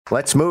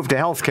Let's move to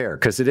healthcare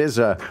because it is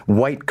a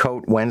White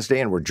Coat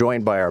Wednesday, and we're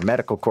joined by our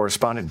medical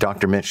correspondent,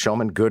 Dr. Mitch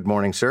Shulman. Good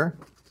morning, sir.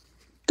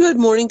 Good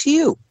morning to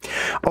you.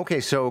 Okay,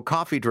 so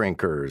coffee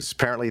drinkers,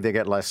 apparently they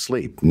get less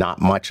sleep.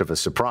 Not much of a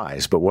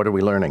surprise, but what are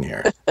we learning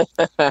here?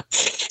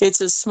 It's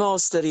a small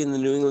study in the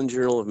New England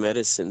Journal of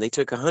Medicine. They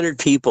took 100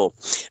 people,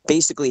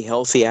 basically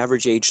healthy,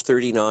 average age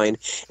 39,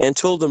 and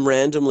told them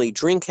randomly,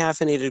 drink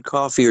caffeinated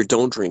coffee or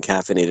don't drink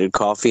caffeinated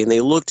coffee. And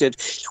they looked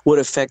at what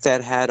effect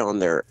that had on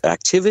their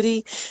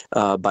activity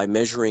by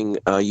measuring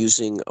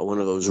using one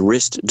of those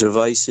wrist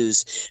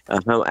devices,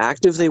 how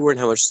active they were and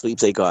how much sleep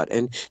they got.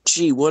 And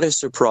gee, what a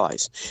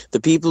surprise.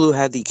 The people who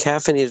had the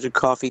caffeinated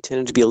coffee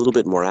tended to be a little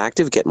bit more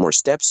active, get more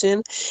steps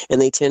in,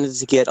 and they tended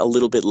to get a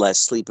little bit less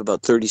sleep,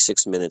 about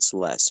 36 minutes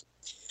less.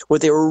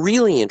 What they were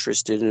really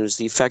interested in was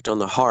the effect on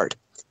the heart.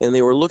 And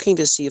they were looking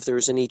to see if there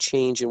was any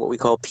change in what we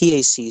call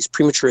PACs,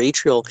 premature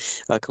atrial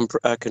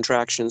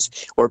contractions,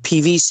 or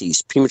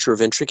PVCs, premature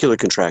ventricular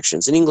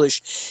contractions. In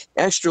English,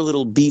 extra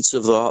little beats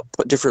of the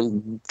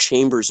different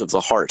chambers of the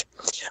heart.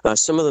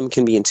 Some of them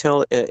can be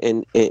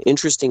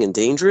interesting and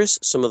dangerous,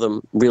 some of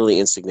them really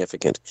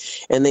insignificant.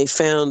 And they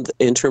found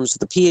in terms of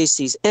the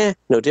PACs,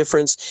 no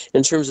difference.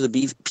 In terms of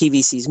the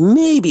PVCs,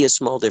 maybe a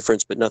small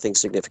difference, but nothing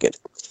significant.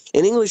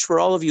 In English, for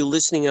all of you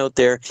listening out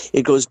there,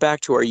 it goes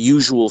back to our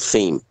usual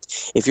theme.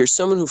 If you're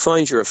someone who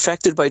finds you're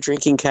affected by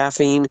drinking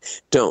caffeine,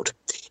 don't.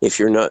 If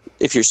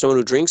you're someone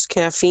who drinks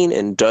caffeine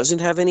and doesn't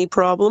have any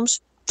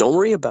problems, don't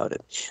worry about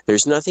it.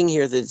 There's nothing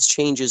here that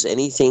changes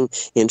anything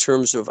in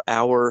terms of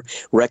our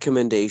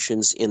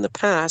recommendations in the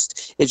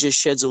past. It just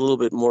sheds a little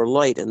bit more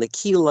light. And the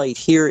key light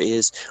here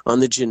is on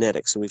the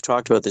genetics. And we've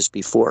talked about this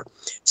before.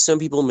 Some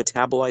people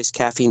metabolize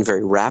caffeine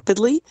very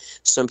rapidly.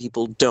 Some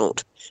people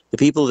don't. The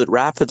people that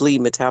rapidly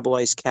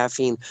metabolize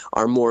caffeine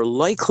are more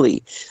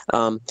likely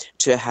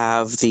to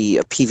have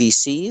the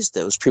PVCs,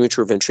 those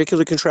premature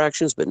ventricular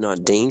contractions, but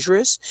not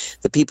dangerous.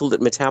 The people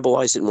that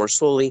metabolize it more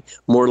slowly,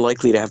 more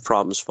likely to have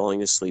problems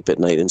falling asleep at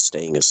night and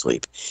staying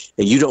asleep.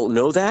 Now, you don't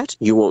know that.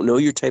 You won't know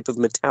your type of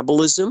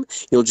metabolism.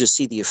 You'll just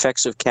see the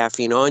effects of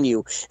caffeine on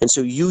you. And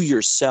so you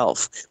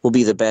yourself will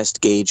be the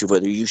best gauge of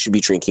whether you should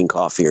be drinking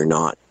coffee or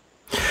not.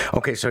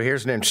 Okay, so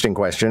here's an interesting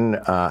question.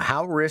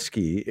 How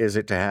risky is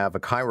it to have a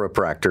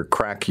chiropractor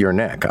crack your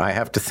neck? I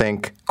have to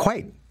think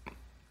quite.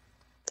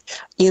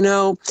 You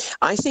know,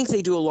 I think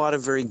they do a lot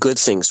of very good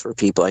things for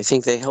people. I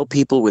think they help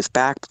people with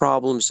back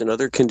problems and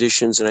other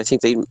conditions, and I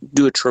think they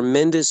do a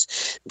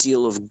tremendous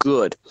deal of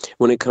good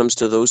when it comes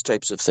to those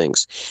types of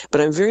things.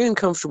 But I'm very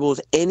uncomfortable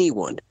with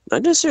anyone,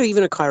 not necessarily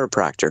even a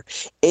chiropractor,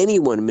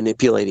 anyone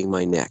manipulating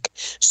my neck.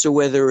 So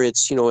whether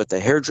it's, at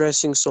the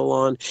hairdressing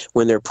salon,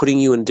 when they're putting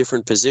you in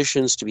different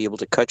positions to be able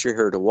to cut your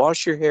hair, to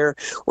wash your hair,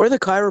 or the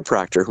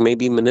chiropractor who may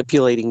be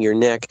manipulating your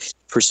neck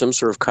for some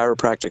sort of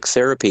chiropractic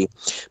therapy,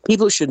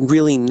 people should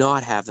really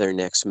not have their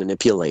necks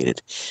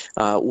manipulated.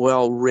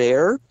 While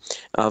rare,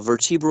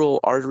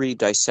 vertebral artery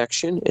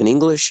dissection, in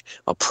English,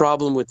 a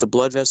problem with the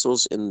blood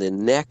vessels in the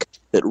neck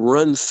that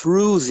run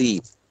through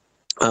the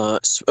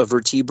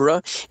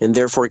vertebra and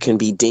therefore can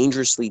be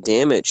dangerously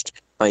damaged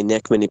by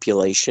neck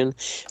manipulation.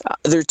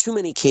 There are too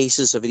many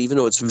cases of it, even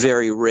though it's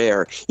very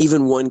rare.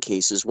 Even one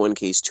case is one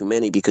case too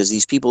many, because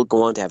these people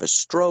go on to have a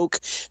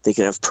stroke. They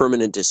can have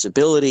permanent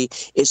disability.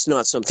 It's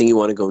not something you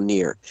want to go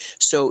near.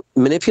 So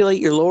manipulate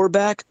your lower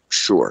back?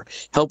 Sure.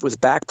 Help with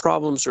back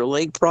problems or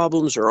leg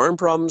problems or arm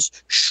problems?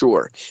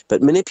 Sure.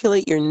 But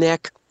manipulate your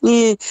neck?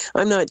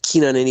 I'm not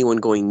keen on anyone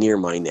going near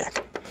my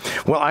neck.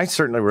 Well, I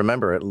certainly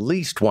remember at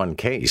least one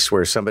case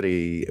where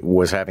somebody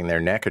was having their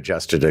neck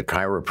adjusted at a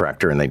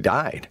chiropractor and they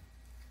died.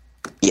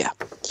 Yeah.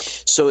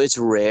 So it's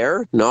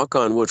rare, knock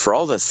on wood, for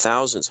all the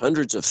thousands,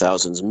 hundreds of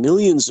thousands,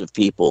 millions of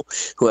people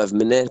who have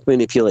neck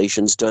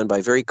manipulations done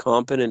by very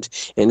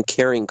competent and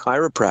caring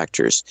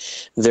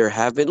chiropractors. There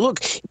have been,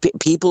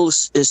 people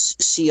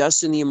see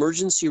us in the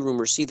emergency room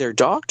or see their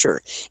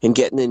doctor and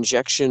get an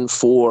injection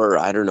for,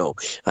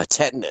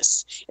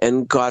 tetanus,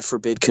 and God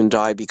forbid can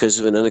die because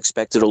of an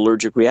unexpected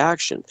allergic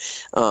reaction.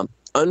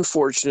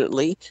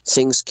 Unfortunately,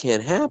 things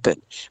can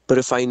happen. But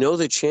if I know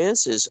the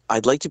chances,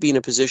 I'd like to be in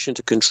a position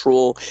to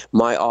control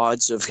my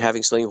odds of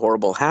having something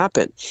horrible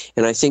happen.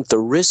 And I think the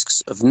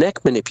risks of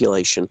neck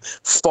manipulation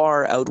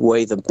far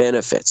outweigh the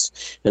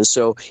benefits. And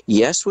so,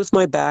 yes with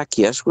my back,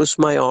 yes with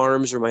my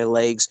arms or my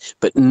legs,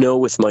 but no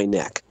with my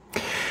neck.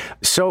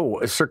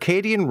 So,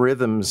 circadian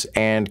rhythms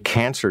and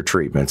cancer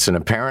treatments, and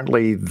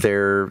apparently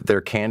there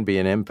can be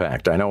an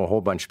impact. I know a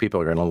whole bunch of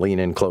people are going to lean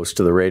in close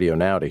to the radio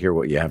now to hear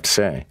what you have to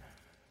say.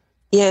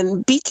 Yeah,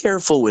 and be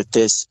careful with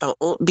this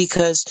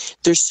because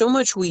there's so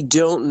much we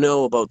don't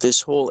know about this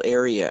whole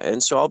area.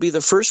 And so I'll be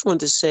the first one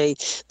to say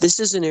this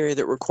is an area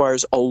that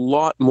requires a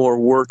lot more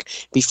work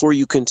before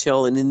you can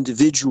tell an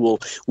individual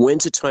when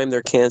to time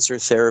their cancer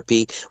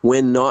therapy,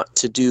 when not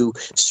to do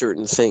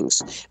certain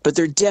things. But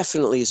there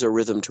definitely is a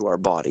rhythm to our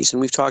bodies. And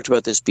we've talked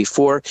about this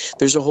before.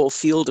 There's a whole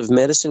field of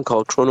medicine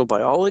called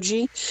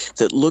chronobiology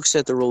that looks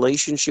at the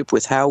relationship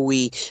with how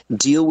we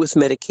deal with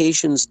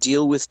medications,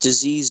 deal with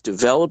disease,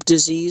 develop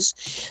disease.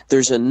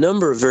 There's a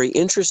number of very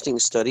interesting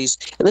studies,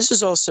 and this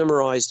is all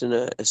summarized in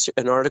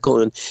an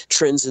article in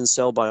Trends in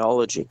Cell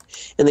Biology.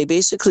 And they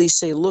basically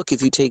say, look,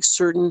 if you take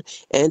certain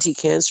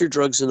anti-cancer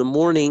drugs in the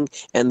morning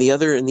and the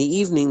other in the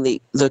evening,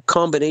 the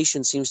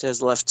combination seems to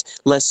have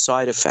less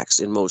side effects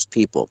in most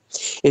people.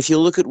 If you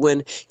look at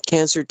when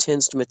cancer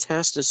tends to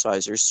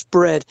metastasize or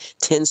spread,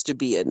 tends to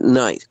be at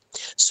night.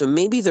 So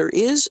maybe there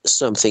is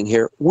something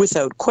here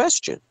without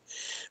question.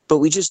 But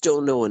we just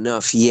don't know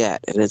enough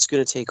yet, and it's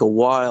going to take a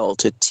while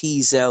to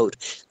tease out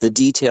the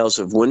details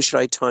of when should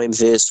I time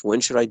this, when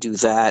should I do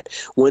that,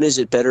 when is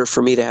it better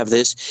for me to have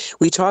this.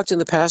 We talked in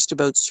the past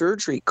about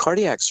surgery,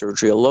 cardiac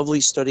surgery, a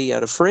lovely study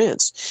out of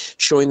France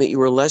showing that you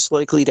were less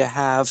likely to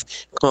have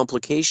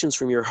complications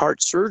from your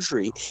heart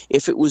surgery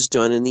if it was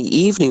done in the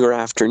evening or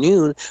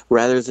afternoon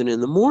rather than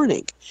in the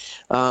morning.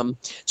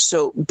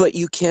 But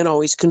you can't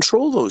always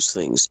control those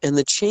things, and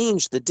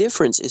the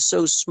difference is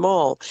so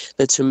small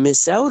that to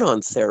miss out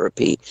on therapy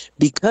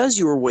because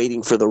you were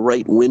waiting for the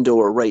right window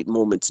or right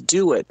moment to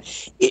do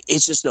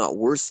it's just not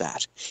worth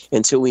that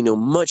until we know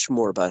much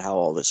more about how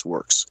all this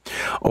works.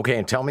 Okay,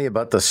 and tell me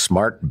about the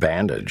smart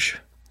bandage.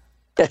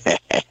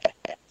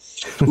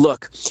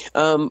 Look,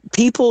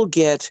 people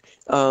get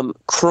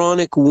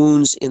chronic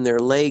wounds in their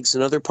legs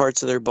and other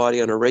parts of their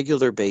body on a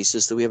regular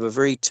basis that we have a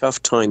very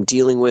tough time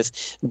dealing with.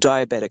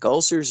 Diabetic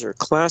ulcers are a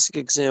classic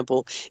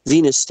example.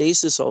 Venous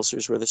stasis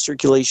ulcers, where the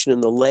circulation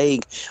in the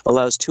leg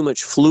allows too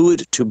much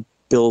fluid to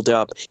build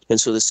up, and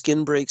so the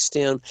skin breaks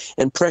down,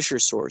 and pressure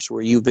sores,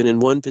 where you've been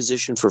in one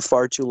position for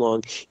far too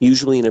long,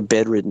 usually in a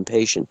bedridden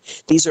patient.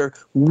 These are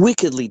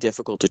wickedly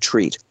difficult to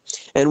treat,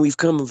 and we've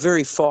come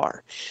very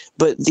far.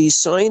 But these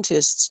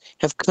scientists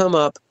have come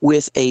up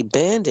with a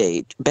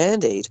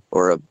band-aid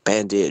or a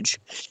bandage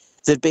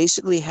that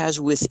basically has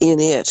within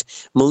it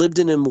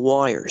molybdenum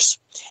wires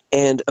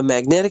and a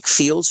magnetic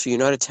field, so you're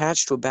not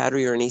attached to a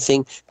battery or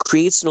anything,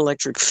 creates an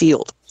electric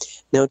field.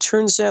 Now, it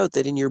turns out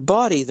that in your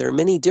body, there are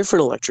many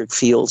different electric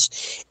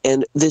fields,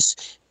 and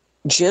this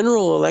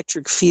general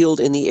electric field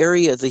in the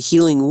area of the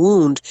healing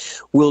wound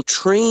will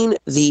train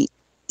the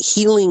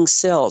healing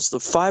cells, the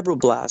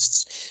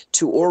fibroblasts,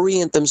 to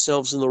orient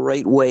themselves in the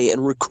right way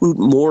and recruit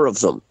more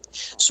of them.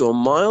 So a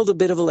mild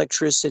bit of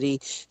electricity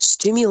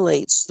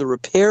stimulates the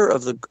repair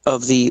of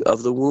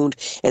the wound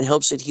and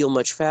helps it heal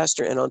much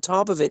faster. And on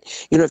top of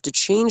it, you don't have to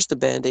change the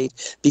Band-Aid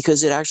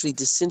because it actually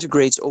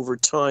disintegrates over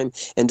time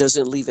and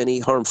doesn't leave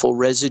any harmful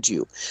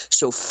residue.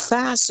 So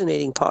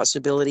fascinating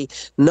possibility.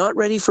 Not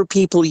ready for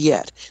people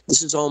yet.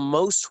 This is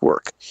almost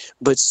work,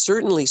 but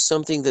certainly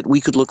something that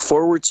we could look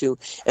forward to.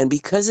 And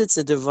because it's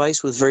a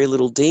device with very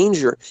little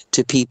danger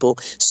to people,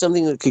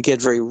 something that could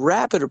get very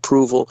rapid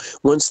approval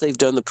once they've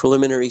done the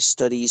preliminary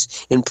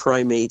studies in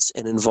primates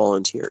and in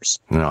volunteers.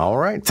 All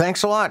right.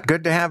 Thanks a lot.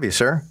 Good to have you,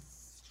 sir.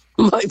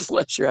 My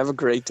pleasure. Have a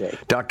great day.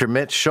 Dr.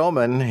 Mitch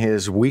Shulman,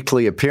 his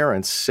weekly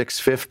appearance,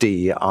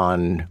 6:50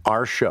 on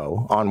our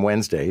show on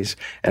Wednesdays,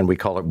 and we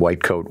call it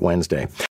White Coat Wednesday.